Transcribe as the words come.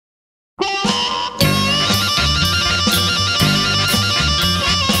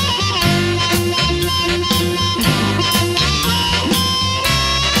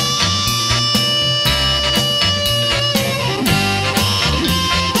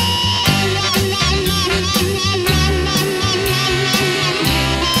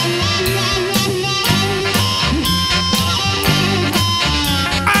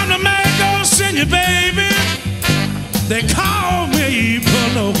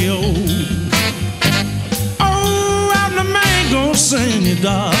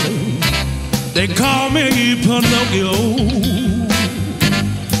Pinnochio.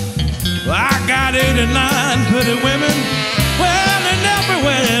 I got 89 pretty women, well, and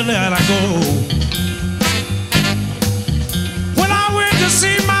everywhere that I go. When I went to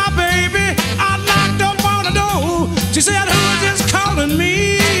see my baby, I knocked up on the door. She said, who is this calling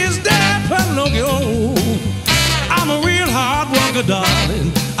me? It's Dad Pinnochio. I'm a real hard worker,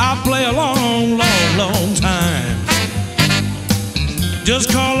 darling. I play a long, long, long time. Just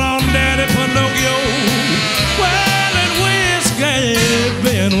call on Daddy Pinnochio. Well, and whiskey,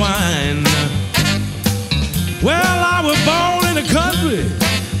 beer, and wine. Well, I was born in the country,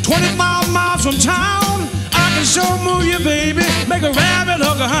 25 miles from town. I can sure move you, baby, make a rabbit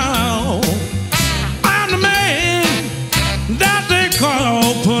hook a hound. I'm the man that they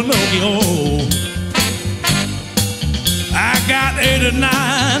call Pinnochio. I got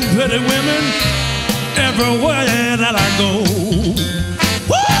 89 pretty women everywhere that I go.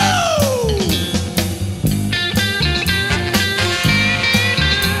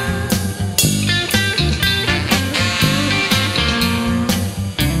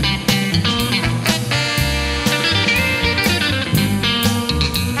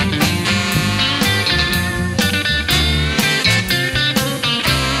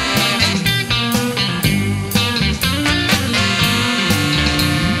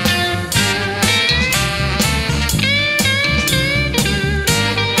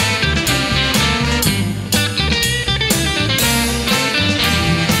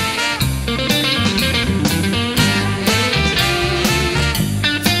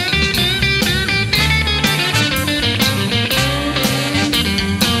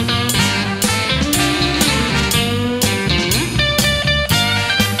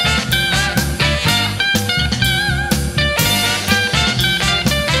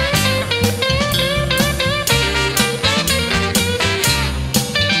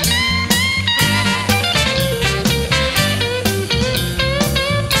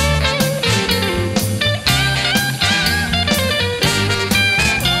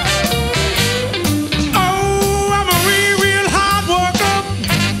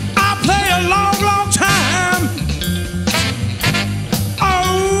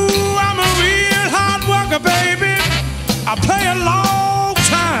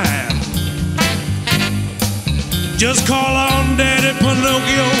 Just call on Daddy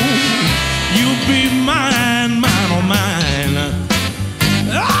Pinnochio. You'll be mine, mine, oh mine.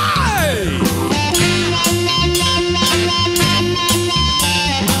 Hey!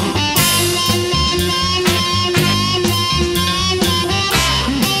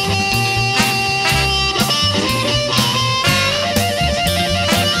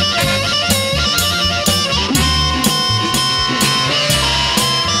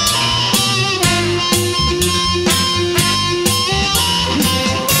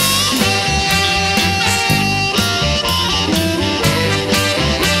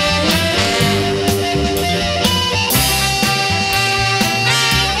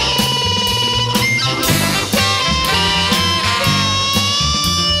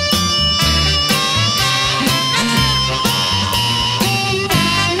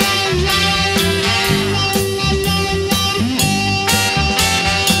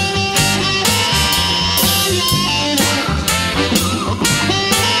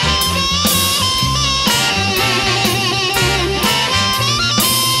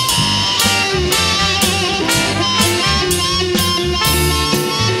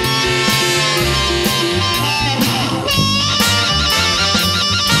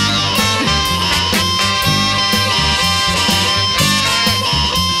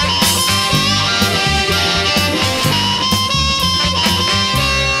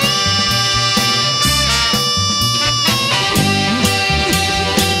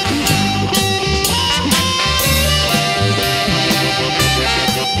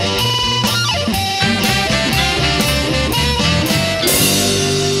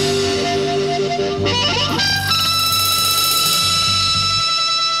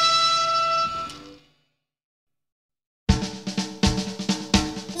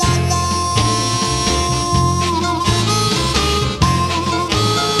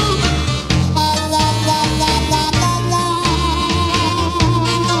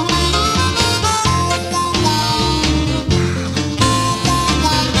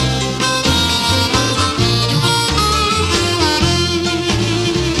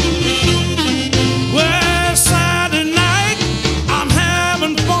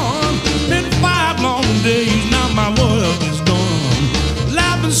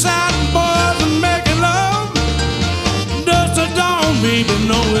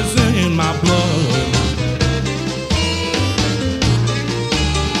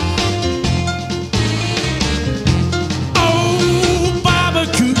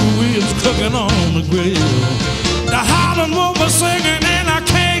 cooking on the grill. The howling wolf was singing and I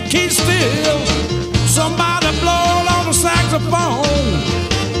can't keep still. Somebody blow on the saxophone.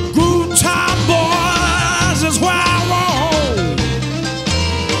 Groove Time Boys is where I roam.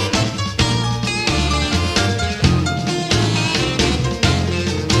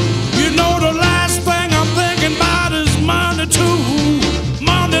 You know the last thing I'm thinking about is Monday too.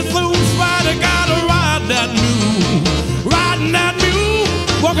 Monday through Friday, gotta ride that mule. Riding that mule,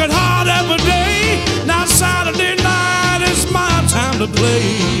 working hard every day. Now Saturday night is my time to play.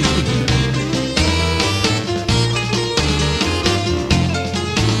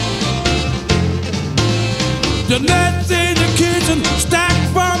 The nets in the kitchen, stacked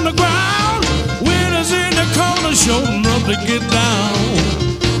from the ground. Winners in the corner, showing up to get down.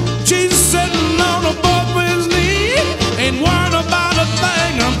 Jesus sitting on above his knee, ain't worried about a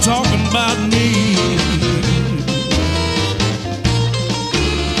thing, I'm talking about me.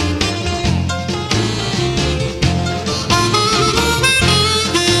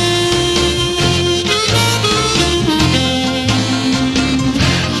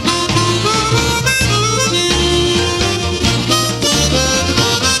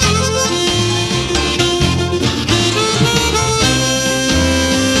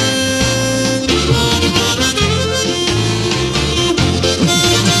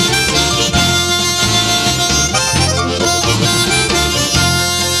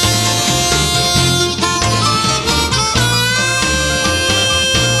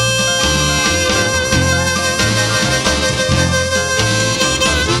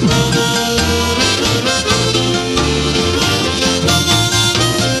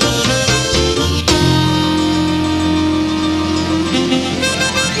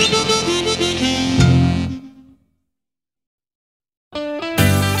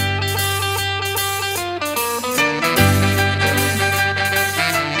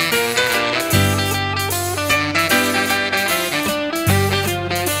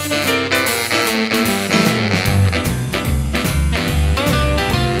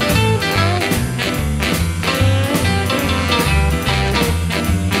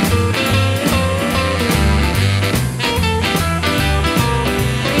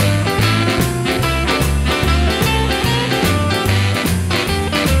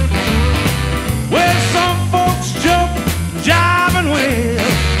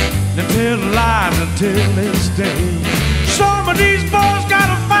 Some of these boys got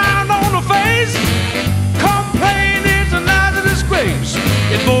a frown on the face. Complaining tonight a disgrace.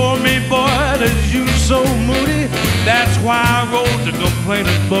 It bore me, boy, that you so moody. That's why I wrote the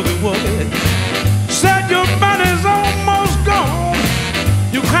complaining Boogie Woogie. Said your money's almost gone.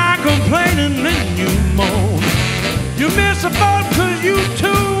 You cry complaining and you moan. You miss a boat 'cause you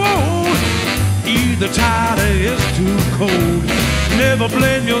too old. Either tired or it's too cold. Never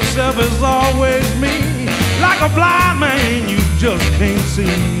blame yourself, it's always me. Like a blind man, you just can't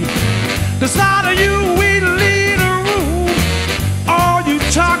see. The side of you we lead a room. All you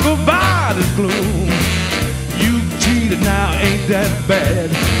talk about is gloom. You cheated, now ain't that bad.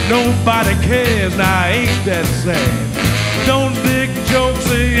 Nobody cares, now ain't that sad. Don't dig jokes,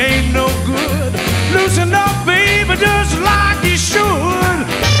 it ain't no good. Loosen up, baby, just like you should.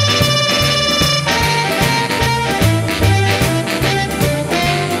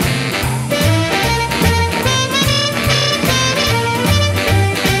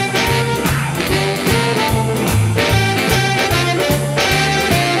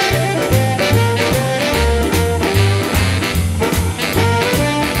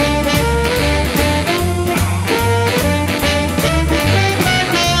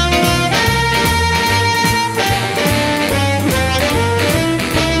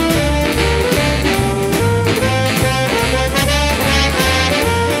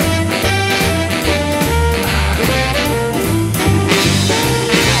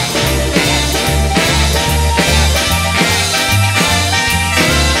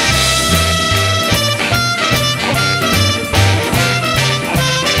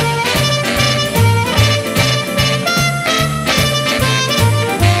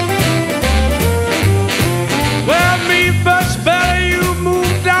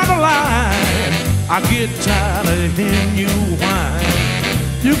 I get tired of hearing you whine.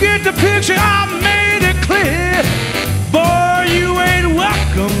 You get the picture, I made it clear. Boy, you ain't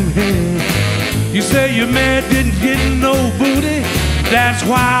welcome here. You say your man didn't get no booty. That's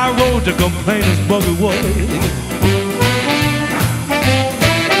why I wrote the complainers Boogie Woogie.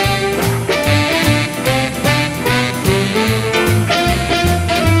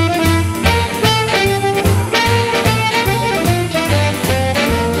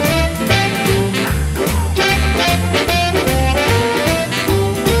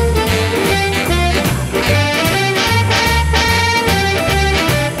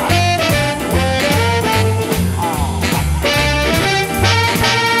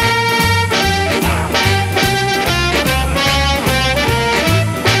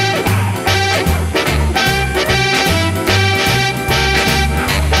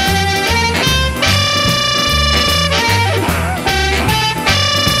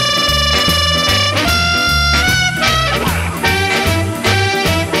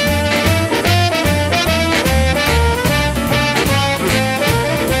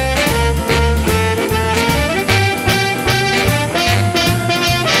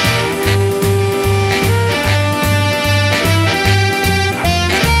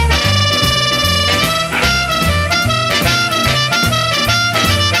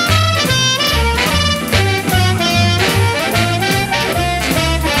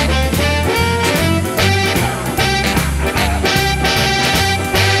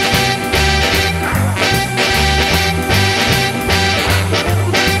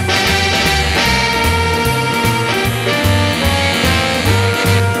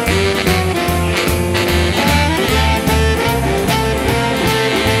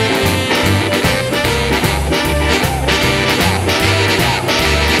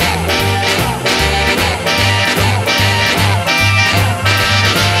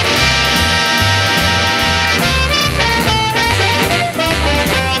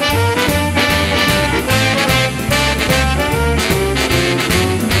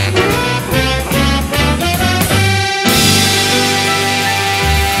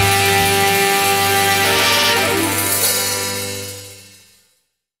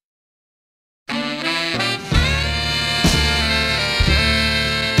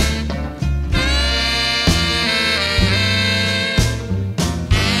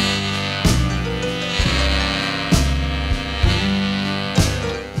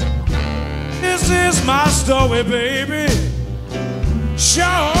 story, baby, sure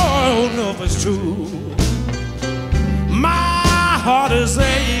enough it's true. My heart is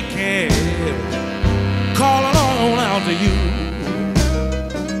aching, calling on out to you.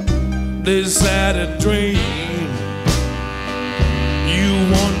 This sad dream, you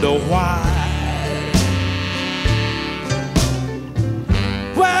wonder why.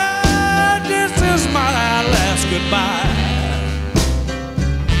 Well, this is my last goodbye.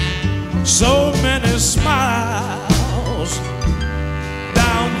 So many smiles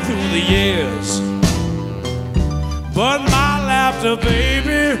down through the years, but my laughter,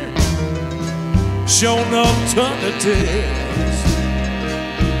 baby, sure enough turned to tears.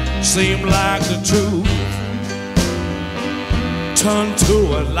 Seemed like the truth turned to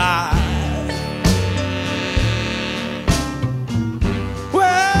a lie.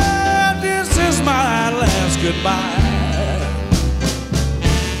 Well, this is my last goodbye.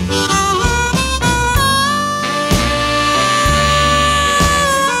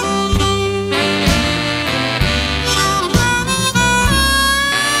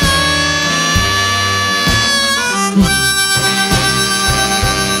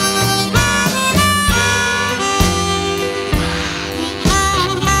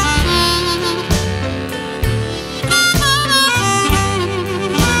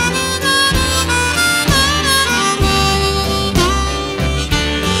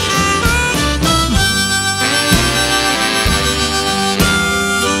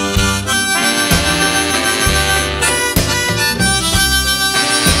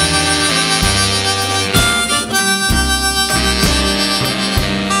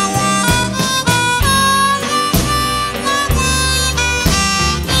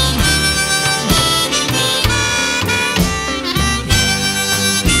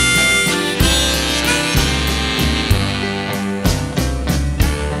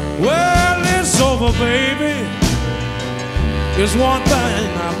 Baby, there's one thing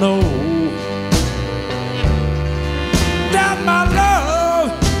I know, that my love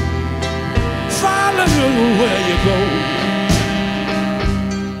follows you where you go.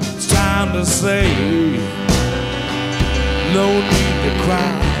 It's time to say, no need to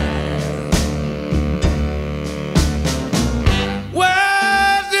cry.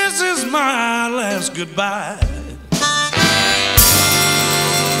 Well, this is my last goodbye.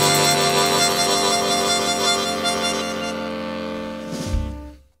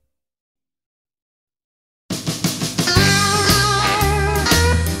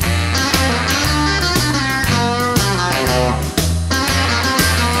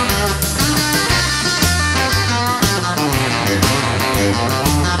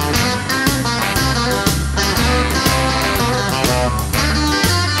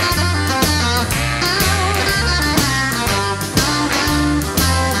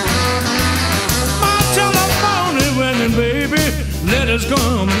 Letters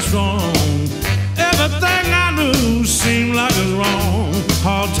come strong. Everything I do seems like it's wrong.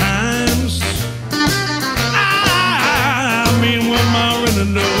 Hard times, I mean, what am I really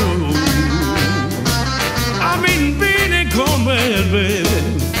know? I mean, bean and cornbread,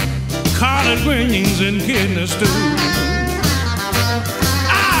 baby, collard greens and kidney stew.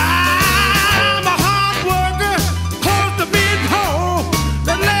 I'm a hard worker, close to being poor.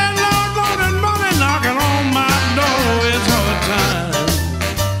 The landlord wanted money knocking on my door. It's hard time.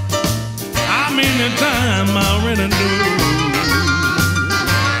 The time I really do.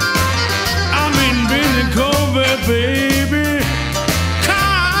 I'm in busy COVID, baby.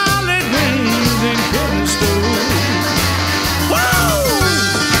 Collard greens and kidney stew. Whoa!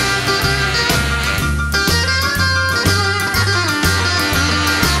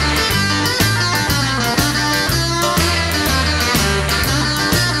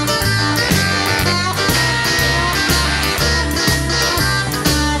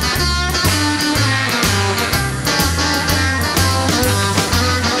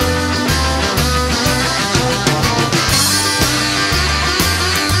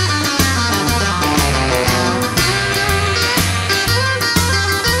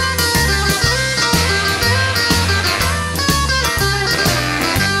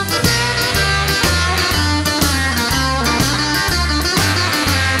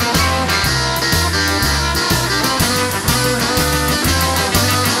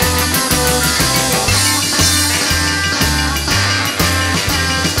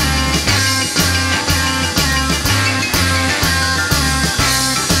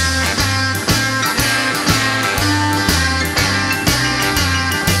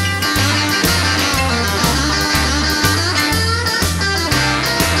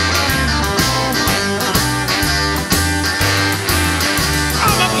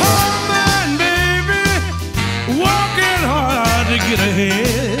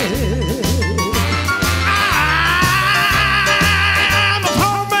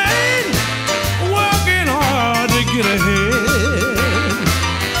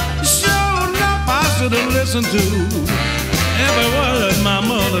 listen to every word my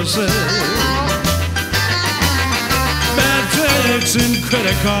mother said. Bad checks and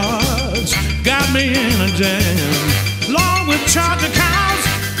credit cards got me in a jam, along with charge accounts,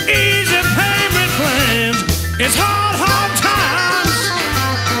 easy payment plans. It's hard, hard times.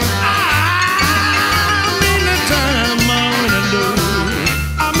 I'm in the time I'm gonna do.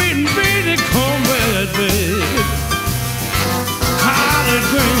 I'm eating beady cornbread, babe, collard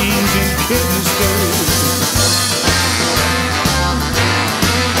greens and kidney stones.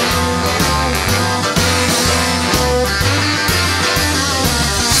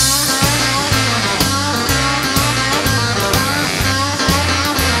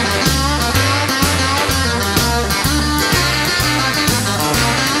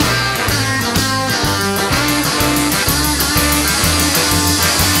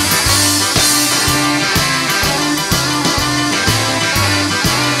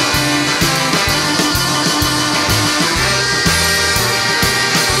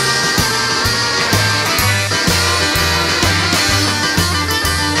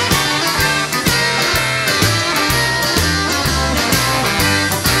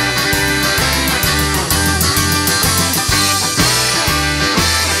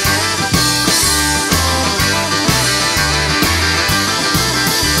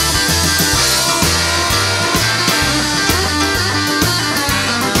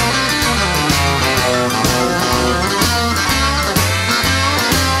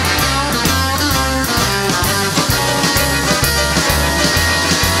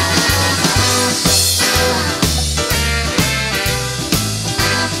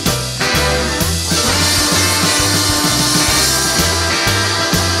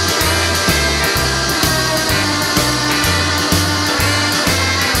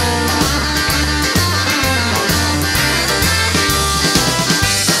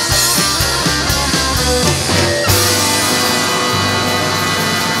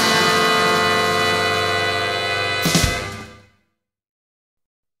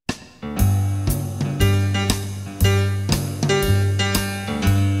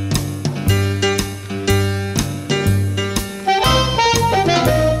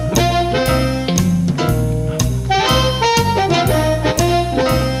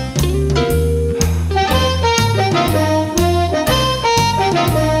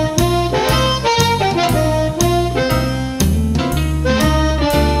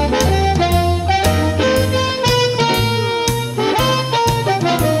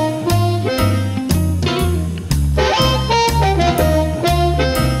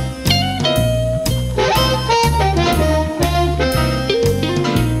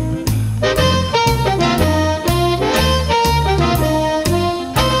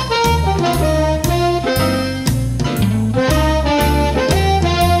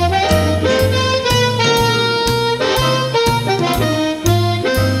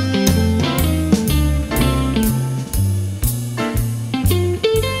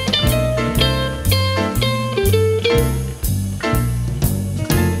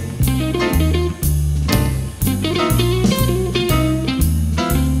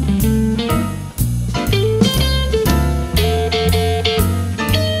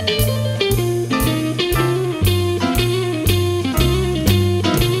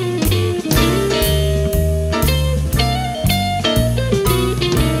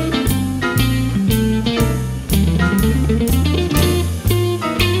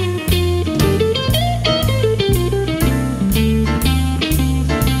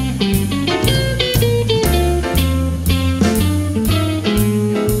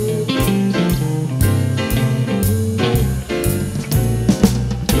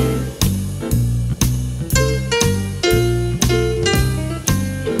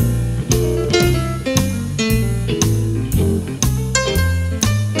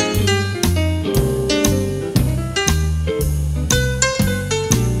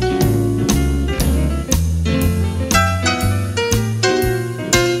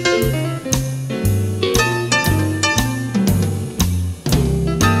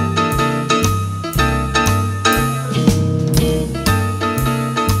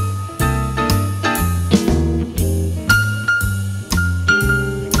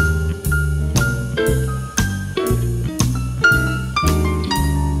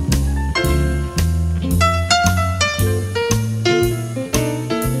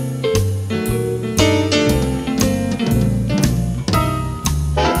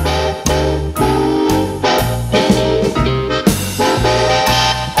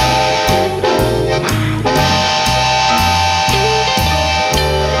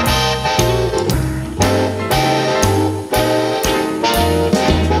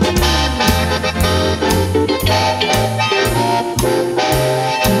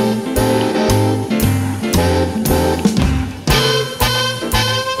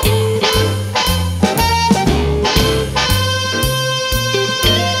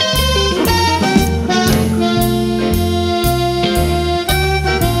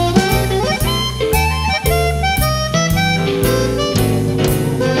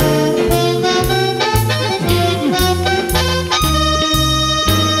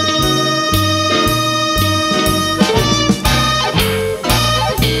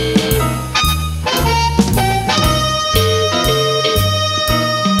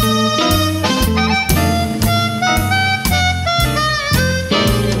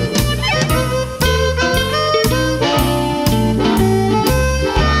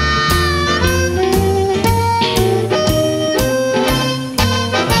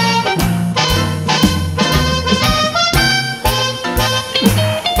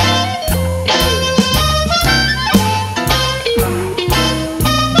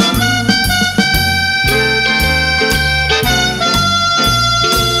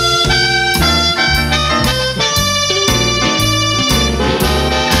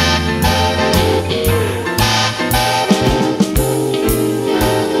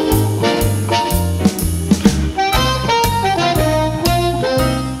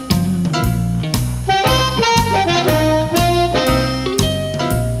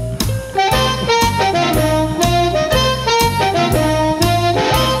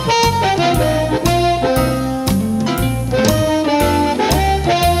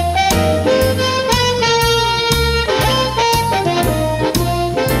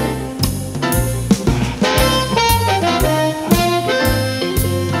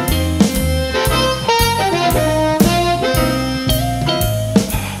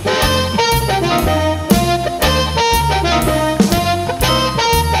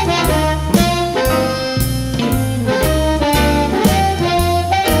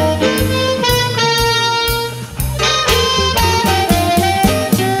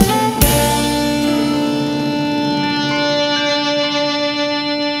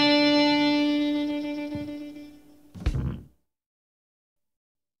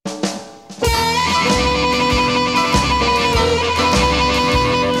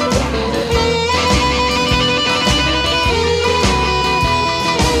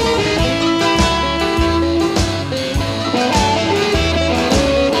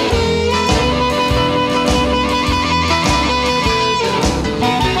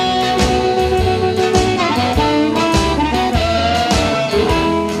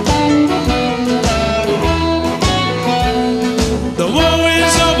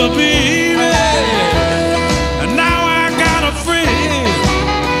 lover, baby. And now I got a friend.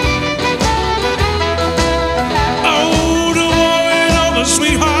 Oh, the war ain't over,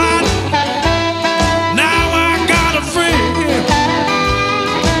 sweetheart. Now I got a friend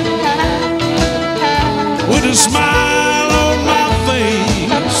with a smile on my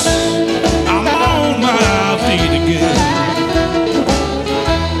face. I'm on my feet again.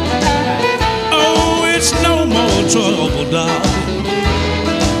 Oh, it's no more trouble, darling.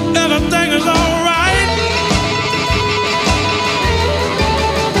 Everything is alright.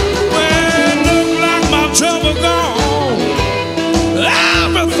 Well, look like my trouble gone.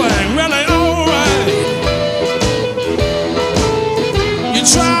 Everything really alright. You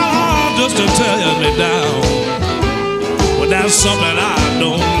try hard just to tear me down, but that's something I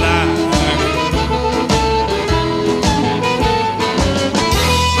don't like.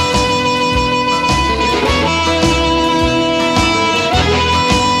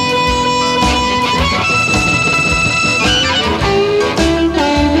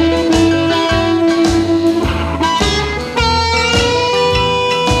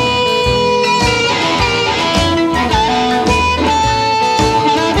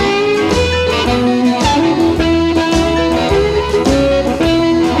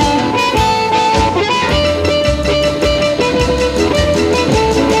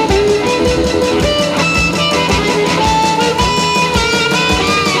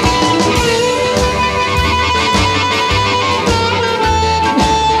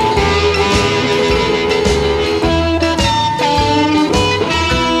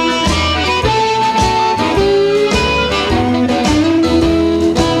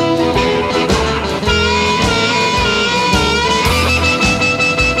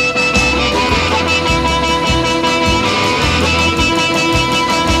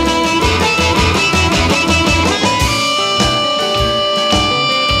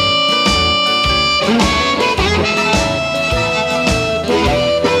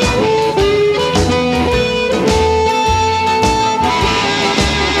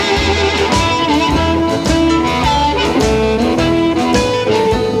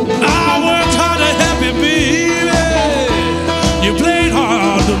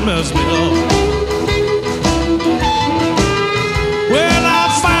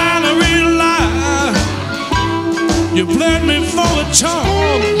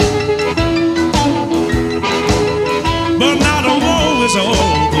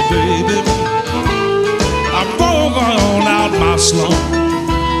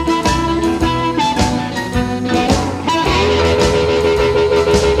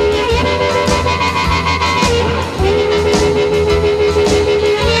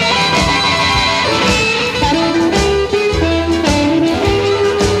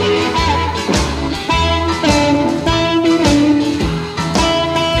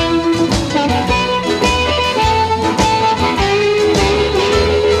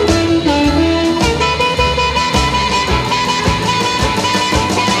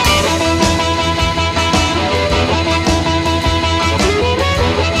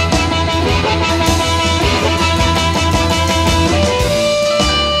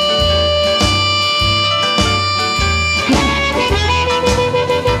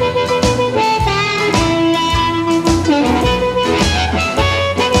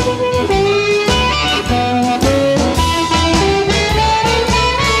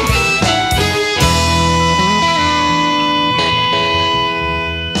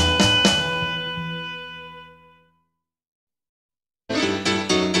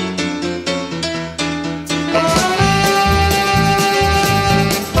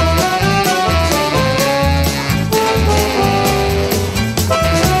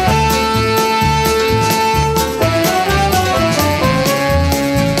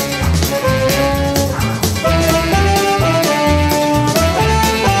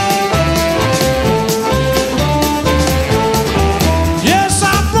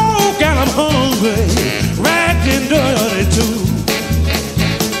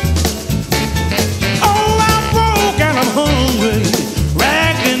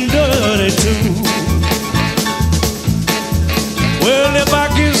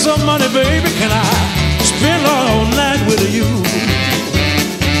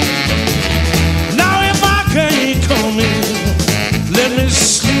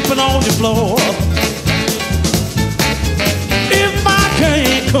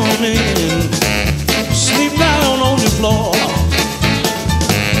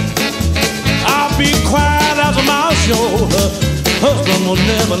 Husband will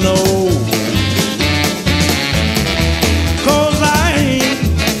never know, 'cause I ain't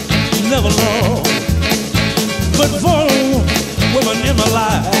never loved but 4 women in my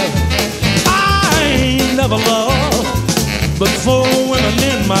life. never loved but 4 women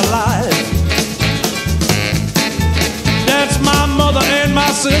in my life. That's my mother and my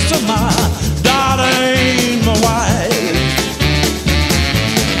sister, my daughter and my wife.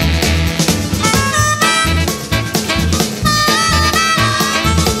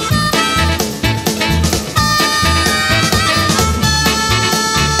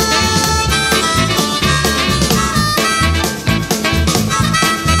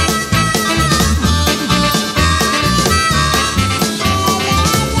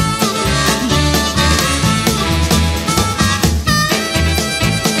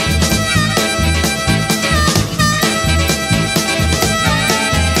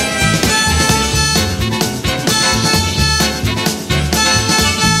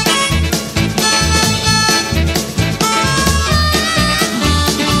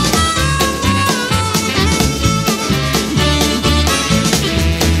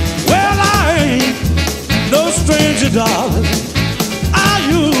 Darling, I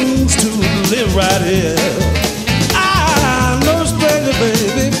used to live right here. I know stranger,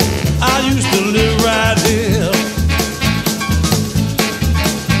 baby, I used to live right here.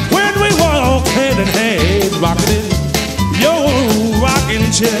 When we walk hand in hand, rocking in your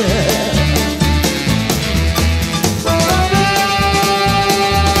rocking chair.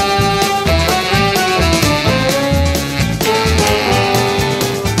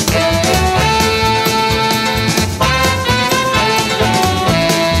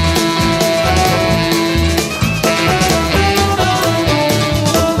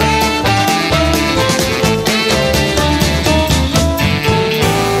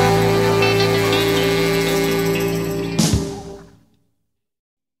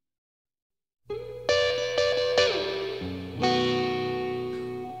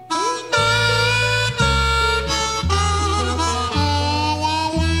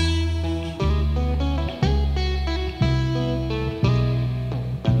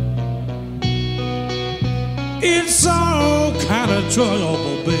 It's all kind of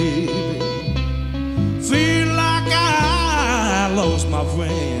trouble, baby. Feel like I lost my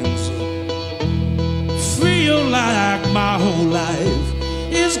friends. Feel like my whole life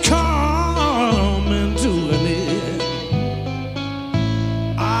is coming to an end.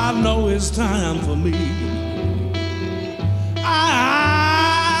 I know it's time for me.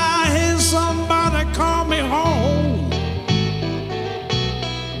 I hear somebody call me home.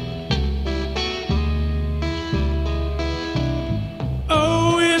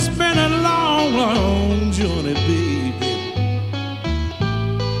 Long journey, baby.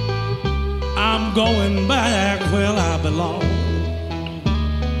 I'm going back where I belong.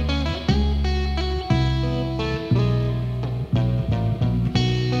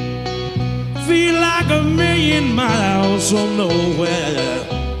 Feel like a million miles from nowhere,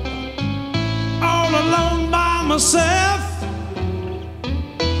 all alone by myself,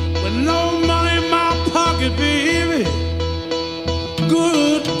 with no money in my pocket, baby.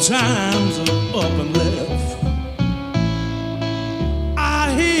 Good times are up and left.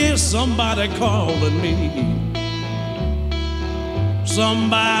 I hear somebody calling me.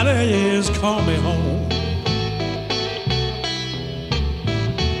 Somebody is calling me home.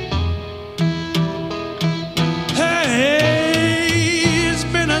 Hey, it's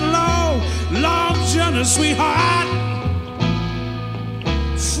been a long, long journey, sweetheart.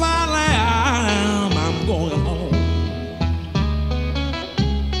 Finally, I'm going home.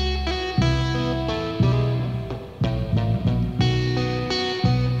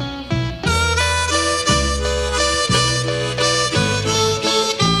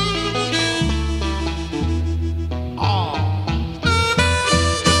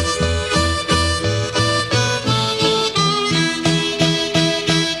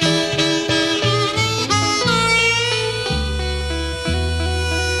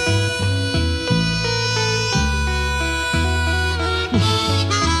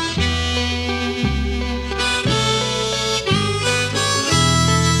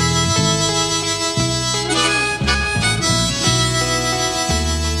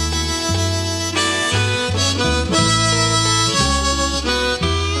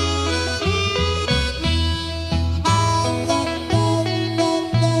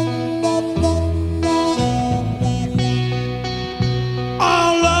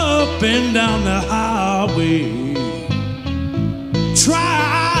 Down the highway,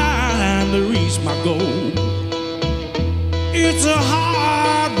 trying to reach my goal. It's a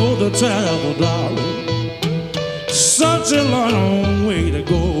hard road to travel, darling, such a long way to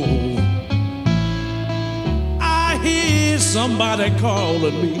go. I hear somebody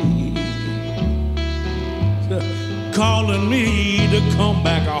calling me to come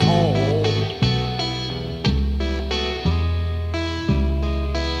back home.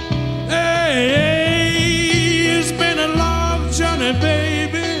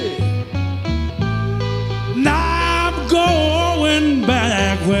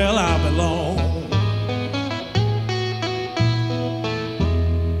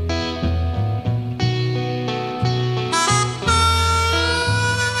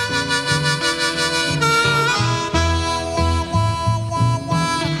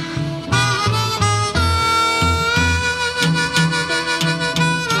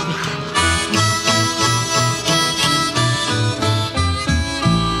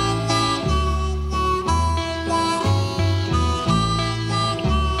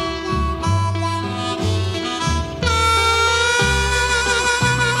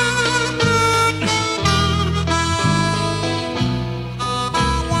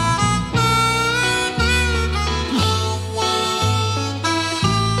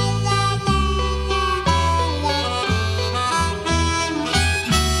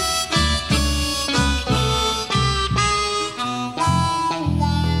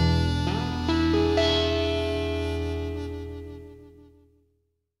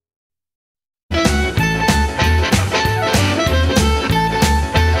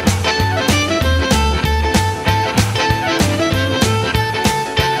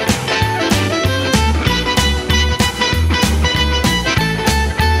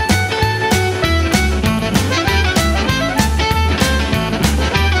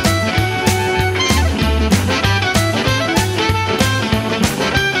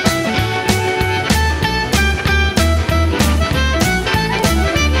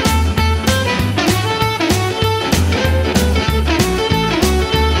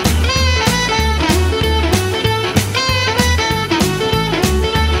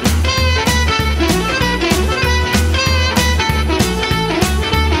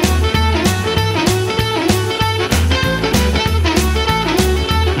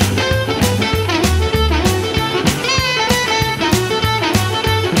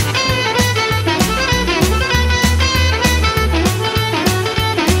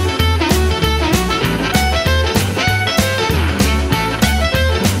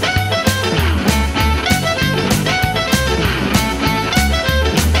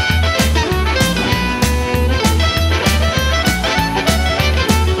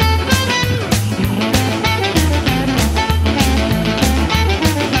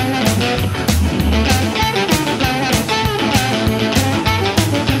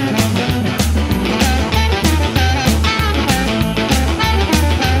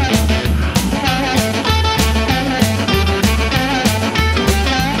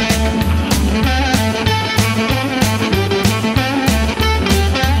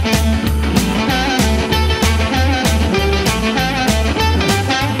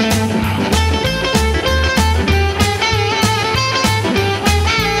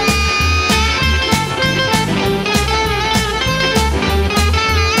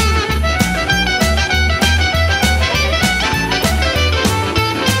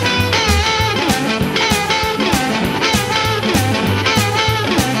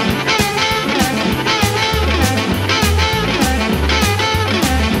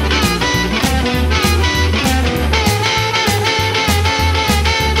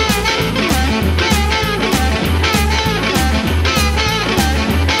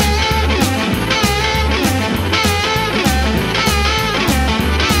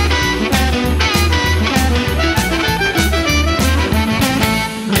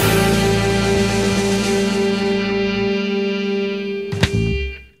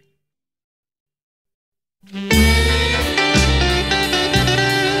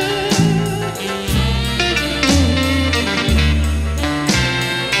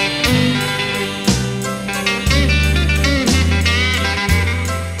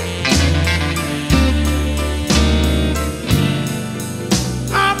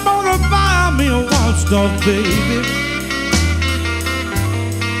 watchdog, baby.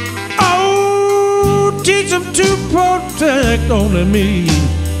 Oh, teach them to protect only me.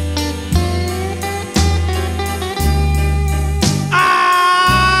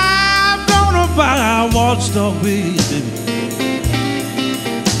 I'm gonna buy a watchdog, baby.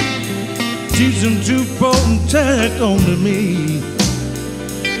 Teach them to protect only me.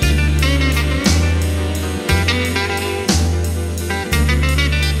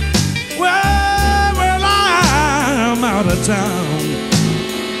 Well, I'm out of town.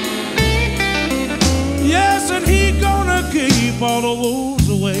 Yes, and he gonna keep all the wolves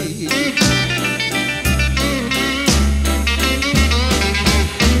away.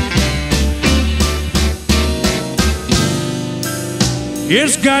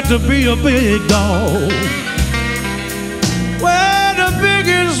 It's got to be a big dog. Well, the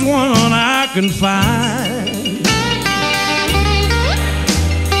biggest one I can find.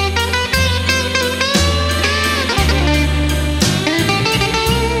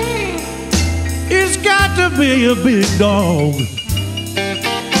 It's got to be a big dog,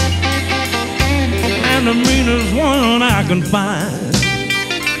 and the meanest one I can find.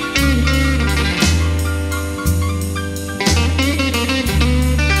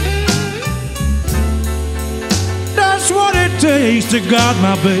 That's what it takes to guard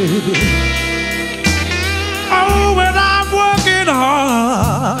my baby. Oh, when I'm working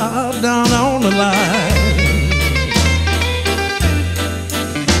hard down on the line.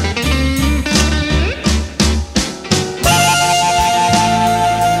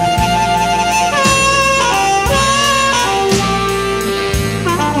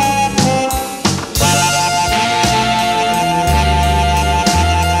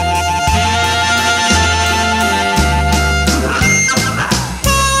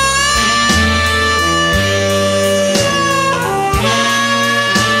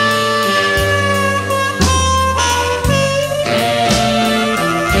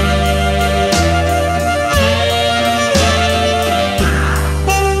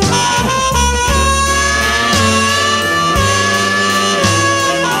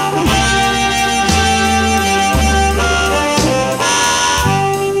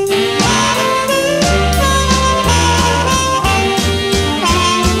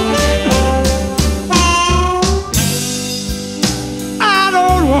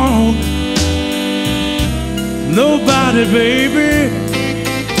 Baby,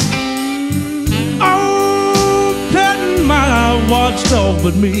 oh, petting my watchdog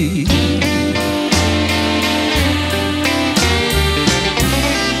but me.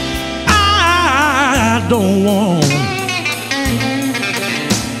 I don't want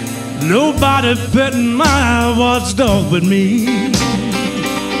nobody petting my watchdog but me.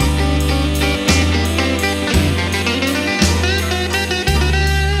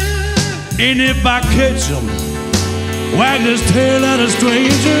 And if I catch him wagging his tail at a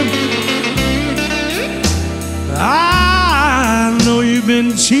stranger, I know you've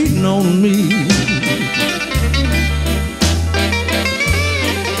been cheating on me.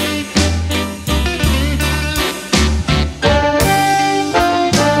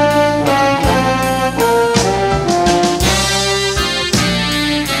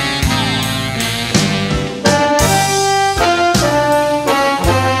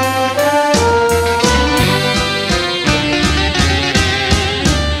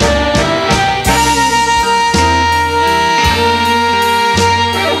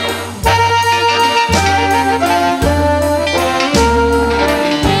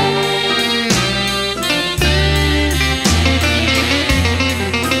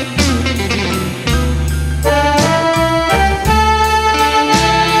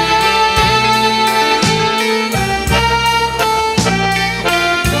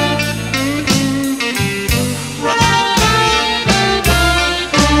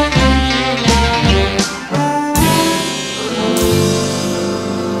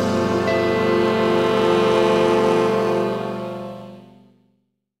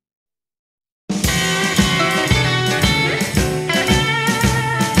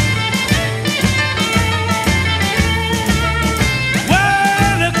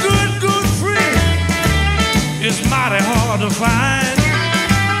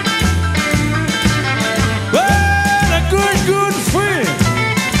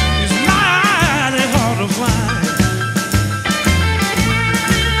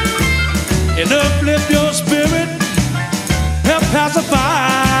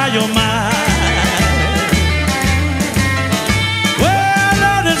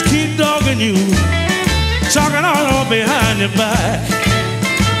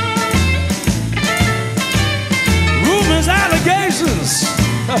 Rumors, allegations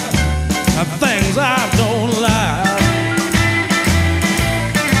of things I've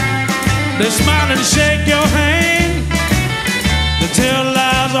They smile and shake your hand. They tell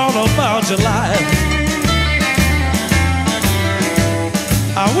lies all about your life.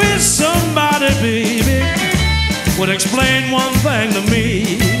 I wish somebody, baby, would explain one thing to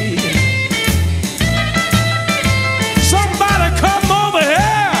me. Somebody come over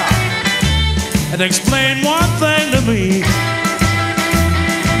here and explain one thing to me.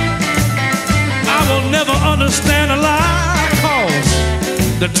 I will never understand a lie, 'cause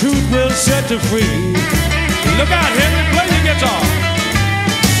the truth will set you free. Look out, Henry, play your guitar.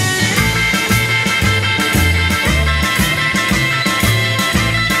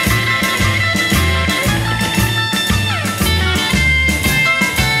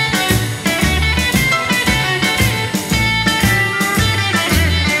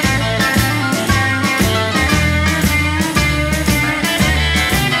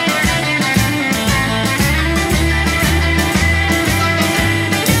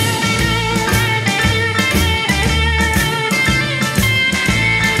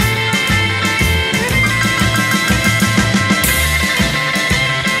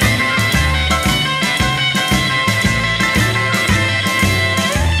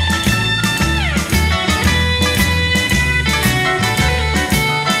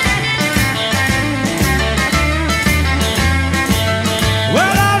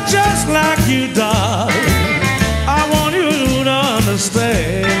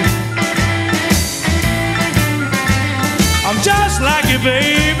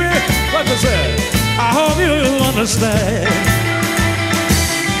 Baby, like I said, I hope you understand.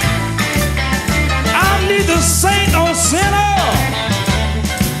 I'm neither saint or sinner,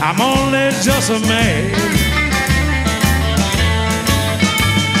 I'm only just a man.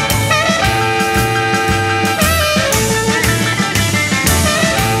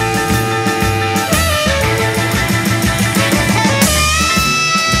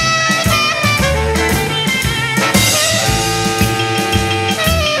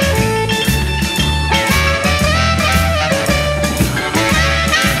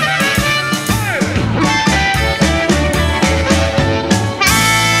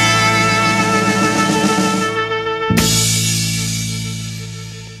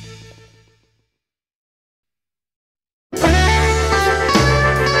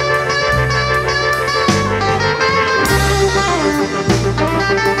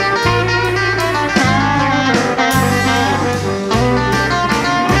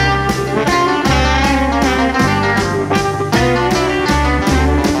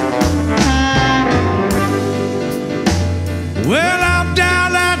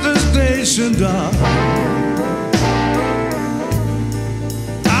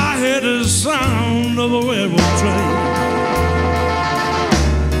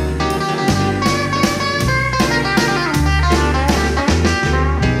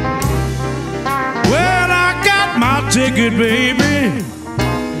 Ticket, baby.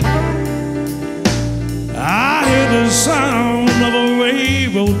 I hear the sound of a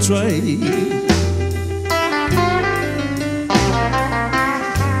railroad train.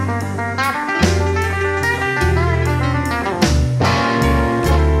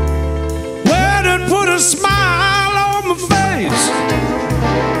 Well, it put a smile on my face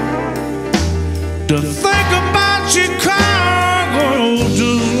to think about Chicago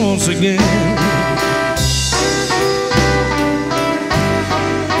just once again.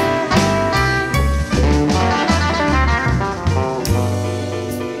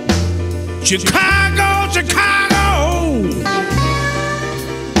 Chicago, Chicago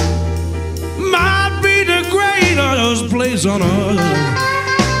might be the greatest place on earth.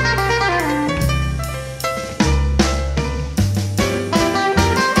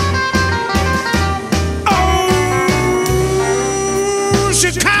 Oh,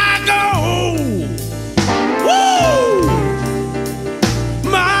 Chicago, woo,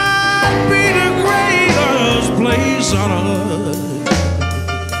 might be the greatest place on earth.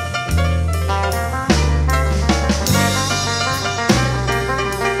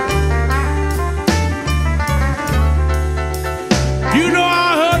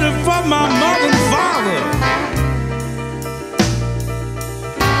 My mother and father,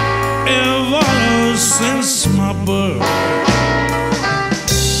 ever since my birth.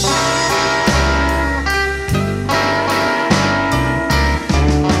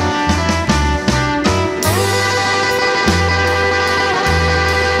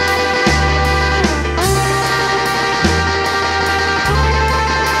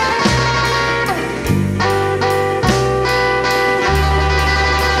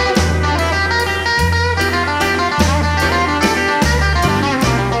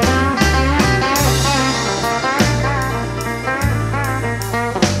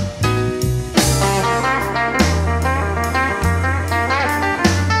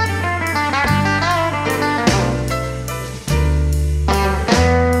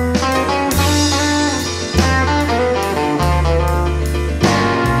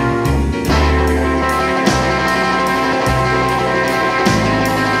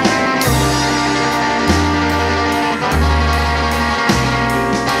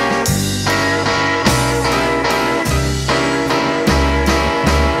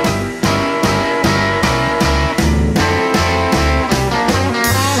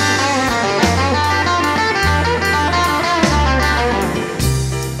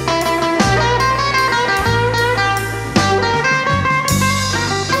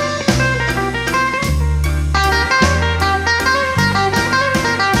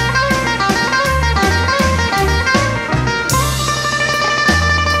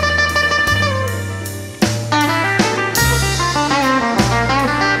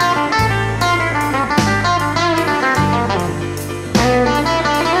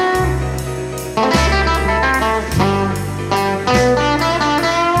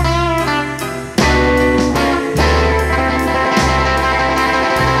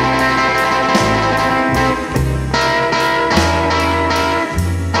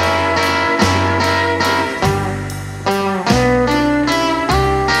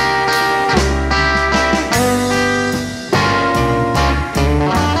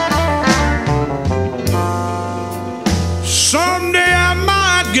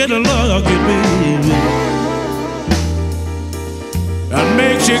 get lucky, baby. That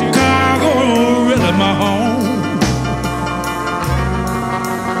makes Chicago really my home.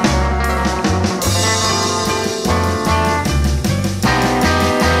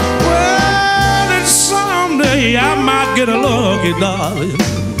 Well, then someday I might get a lucky, darling.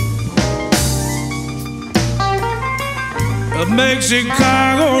 That makes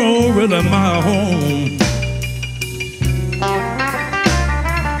Chicago really my home.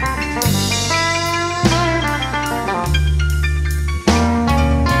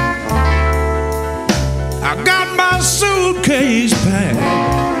 I got my suitcase packed.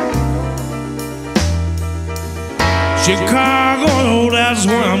 Chicago, that's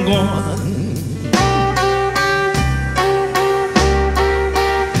where I'm going.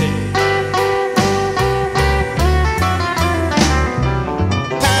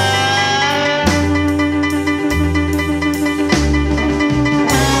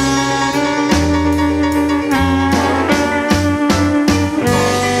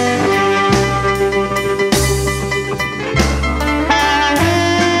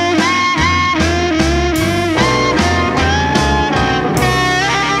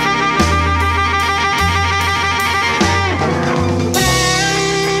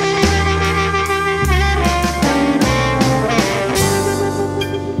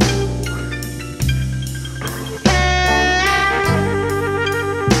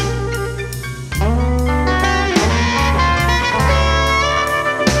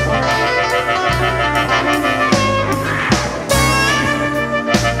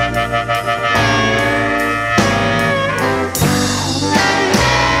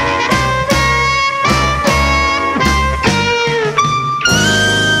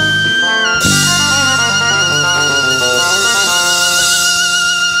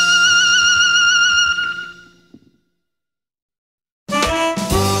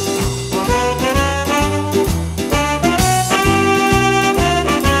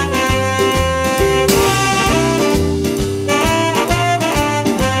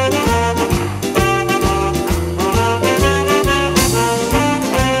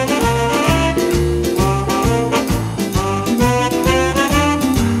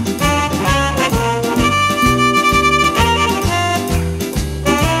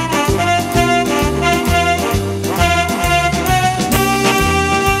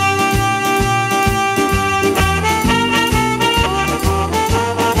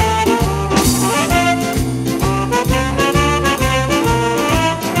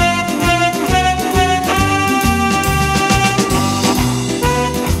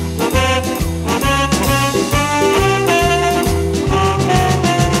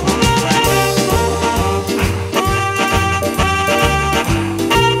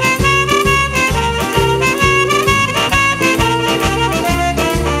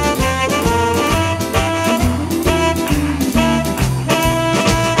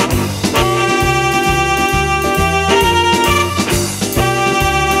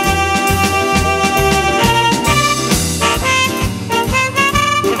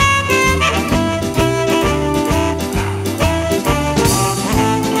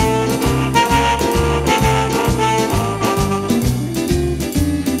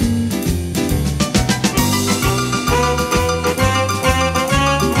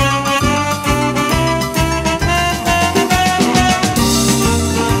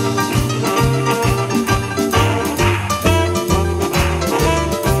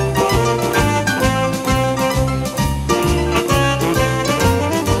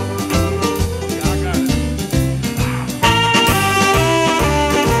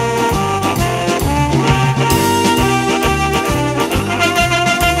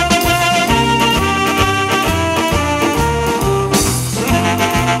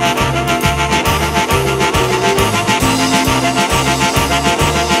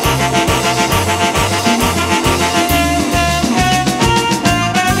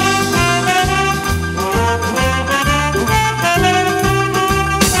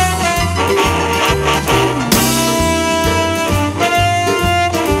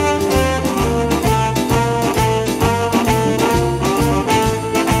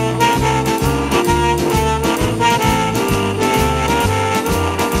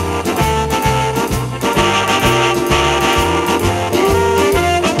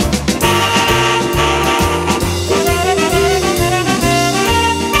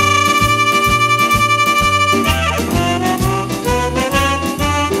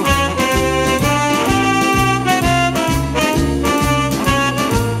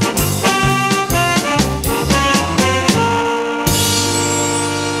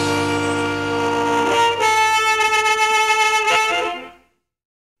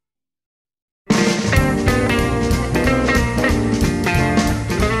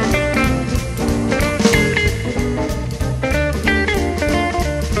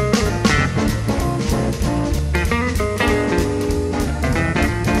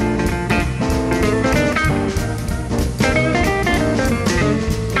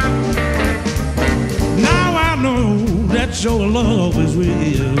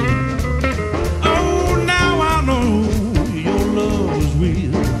 real. Oh, now I know your love is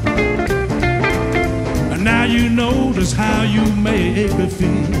real. And now you know just how you make me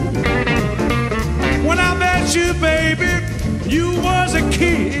feel. When I met you, baby, you was a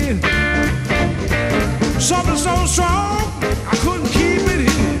kid. Something so strong, I couldn't keep it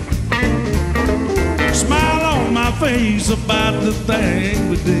in. Smile on my face about the thing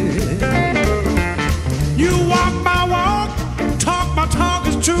we did. You walk my walk, talk my talk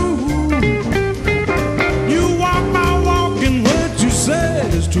is true. You walk my walk and what you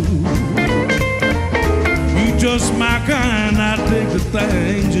said is true. You just my kind, I dig the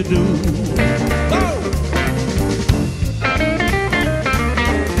things you do. Oh!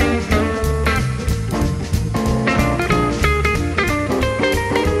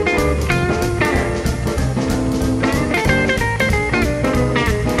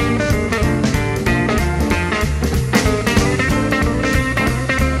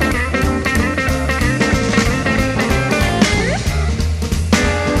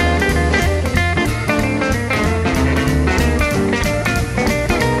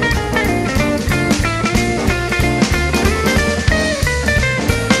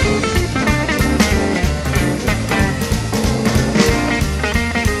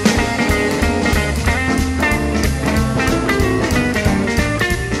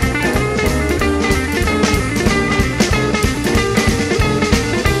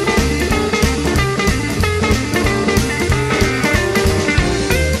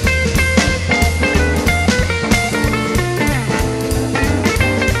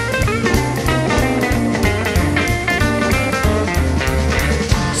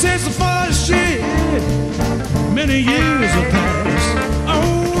 Many years have passed.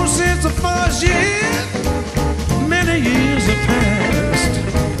 Oh, since the first year, many years have passed.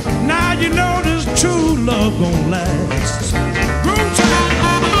 Now you know this true love gon' last.